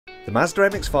The Mazda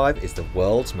MX-5 is the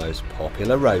world's most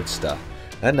popular roadster.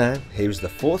 And now, here's the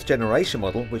 4th generation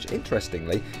model, which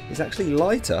interestingly is actually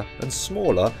lighter and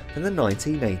smaller than the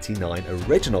 1989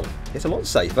 original. It's a lot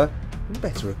safer and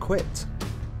better equipped.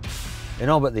 In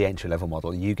all but the entry-level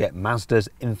model, you get Mazda's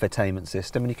infotainment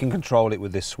system, and you can control it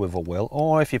with this swivel wheel,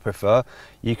 or if you prefer,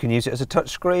 you can use it as a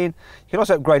touchscreen. You can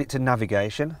also upgrade it to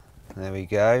navigation. There we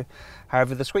go.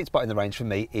 However, the sweet spot in the range for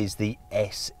me is the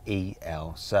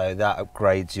SEL. So that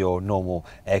upgrades your normal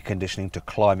air conditioning to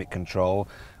climate control.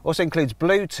 Also includes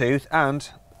Bluetooth and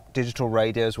digital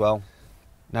radio as well.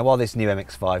 Now, while this new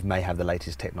MX-5 may have the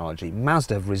latest technology,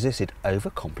 Mazda have resisted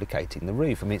overcomplicating the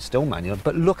roof. I mean, it's still manual,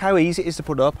 but look how easy it is to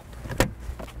put up.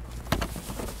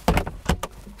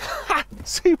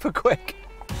 Super quick.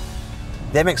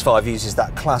 The MX-5 uses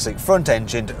that classic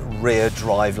front-engined rear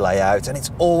drive layout, and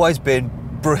it's always been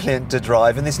brilliant to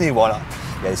drive. And this new one,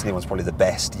 yeah, this new one's probably the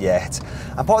best yet.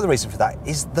 And part of the reason for that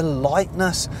is the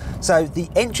lightness. So the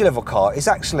entry-level car is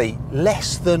actually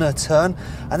less than a ton,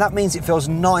 and that means it feels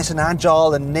nice and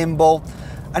agile and nimble.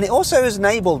 And it also has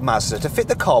enabled Mazda to fit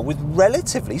the car with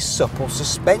relatively supple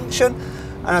suspension,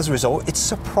 and as a result, it's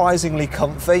surprisingly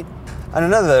comfy. And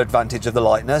another advantage of the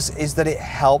lightness is that it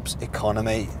helps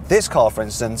economy. This car, for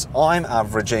instance, I'm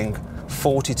averaging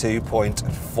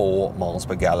 42.4 miles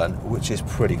per gallon, which is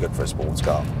pretty good for a sports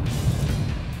car.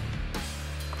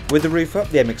 With the roof up,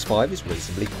 the MX-5 is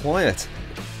reasonably quiet.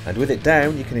 And with it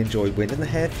down, you can enjoy wind and the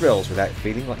hair thrills without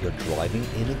feeling like you're driving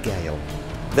in a gale.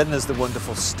 Then there's the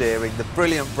wonderful steering, the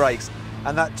brilliant brakes,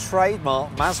 and that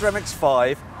trademark Mazda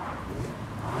MX-5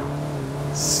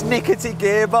 snickety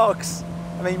gearbox.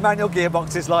 I mean, manual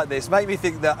gearboxes like this make me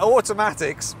think that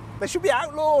automatics, they should be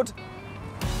outlawed.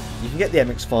 You can get the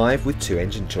MX-5 with 2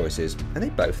 engine choices, and they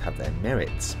both have their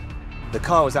merits. The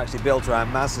car was actually built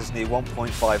around Mazda's new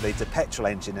 1.5 litre petrol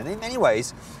engine, and in many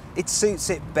ways, it suits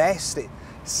it best. It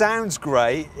sounds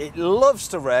great, it loves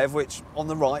to rev, which on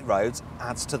the right roads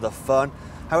adds to the fun.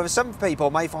 However, some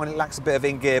people may find it lacks a bit of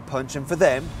in-gear punch, and for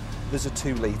them, there's a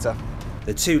 2 litre.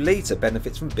 The 2 litre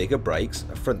benefits from bigger brakes,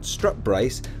 a front strut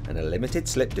brace, and a limited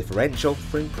slip differential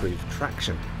for improved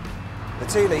traction. The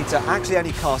 2 litre actually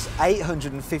only costs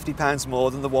 £850 more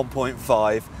than the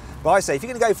 1.5. But I say, if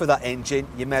you're going to go for that engine,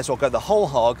 you may as well go the whole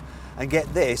hog and get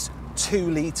this 2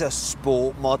 litre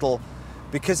sport model,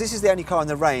 because this is the only car in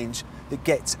the range that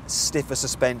gets stiffer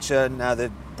suspension. Now,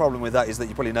 the problem with that is that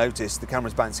you probably noticed the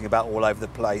camera's bouncing about all over the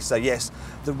place. So yes,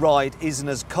 the ride isn't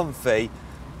as comfy,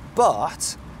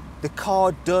 but the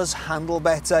car does handle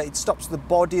better, it stops the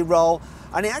body roll,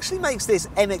 and it actually makes this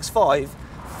MX-5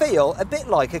 feel a bit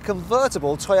like a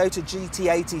convertible Toyota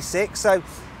GT86. So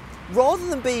rather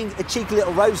than being a cheeky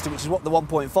little roadster, which is what the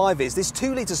 1.5 is, this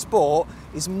 2 litre Sport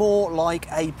is more like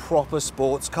a proper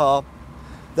sports car.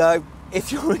 Though,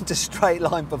 if you're into straight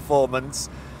line performance,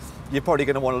 you're probably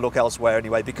going to want to look elsewhere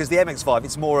anyway, because the MX-5,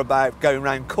 it's more about going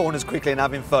around corners quickly and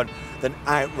having fun than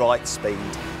outright speed.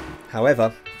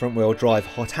 However, front-wheel drive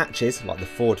hot hatches like the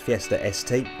Ford Fiesta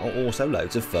ST are also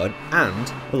loads of fun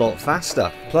and a lot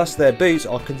faster. Plus their boots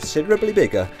are considerably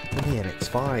bigger than the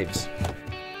MX-5's.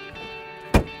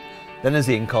 Then there's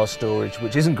the in-car storage,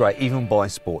 which isn't great even by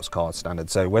sports car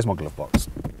standards. So where's my glove box?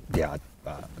 Yeah, I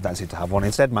don't seem to have one.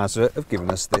 Instead, Mazda have given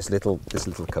us this little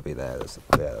cubby there.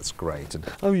 That's great. And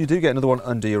oh, you do get another one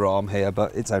under your arm here,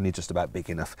 but it's only just about big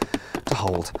enough to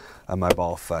hold a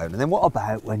mobile phone. And then what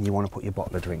about when you want to put your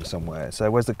bottle of drink somewhere?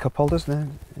 So where's the cup holders now?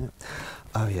 Yeah.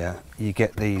 Oh yeah, you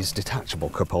get these detachable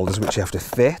cup holders which you have to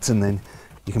fit, and then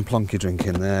you can plonk your drink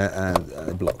in there and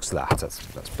it blocks that.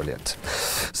 That's brilliant.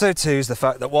 So too is the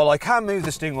fact that while I can move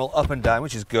the steering wheel up and down,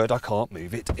 which is good, I can't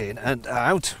move it in and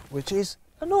out, which is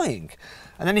annoying.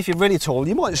 And then if you're really tall,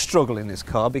 you might struggle in this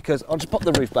car, because I'll just pop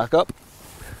the roof back up.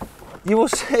 You will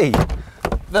see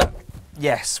that,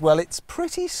 yes, well, it's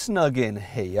pretty snug in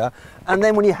here. And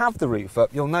then when you have the roof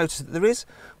up, you'll notice that there's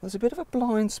a bit of a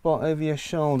blind spot over your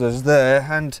shoulders there,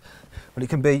 and well, it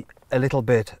can be a little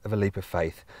bit of a leap of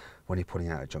faith when you're putting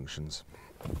out at junctions.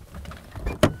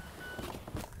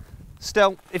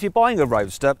 Still, if you're buying a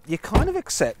roadster, you kind of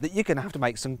accept that you're going to have to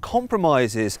make some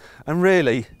compromises. And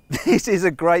really, this is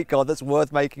a great car that's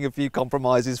worth making a few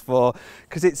compromises for,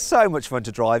 because it's so much fun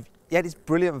to drive, yet it's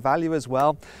brilliant value as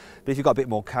well. But if you've got a bit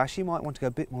more cash, you might want to go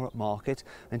a bit more upmarket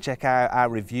and check out our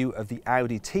review of the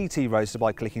Audi TT Roadster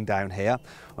by clicking down here.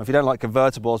 Or if you don't like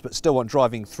convertibles but still want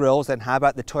driving thrills, then how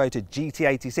about the Toyota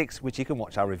GT86, which you can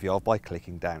watch our review of by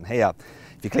clicking down here.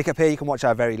 If you click up here, you can watch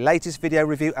our very latest video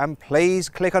review, and please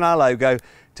click on our logo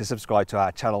to subscribe to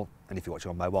our channel. And if you're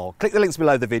watching on mobile, click the links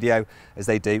below the video, as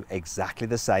they do exactly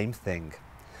the same thing.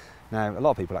 Now, a lot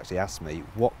of people actually ask me,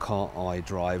 what car I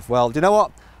drive? Well, do you know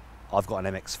what? I've got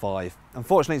an MX-5.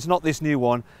 Unfortunately, it's not this new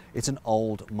one, it's an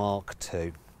old Mark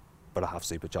II, but I have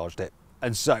supercharged it.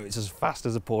 And so it's as fast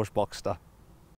as a Porsche Boxster.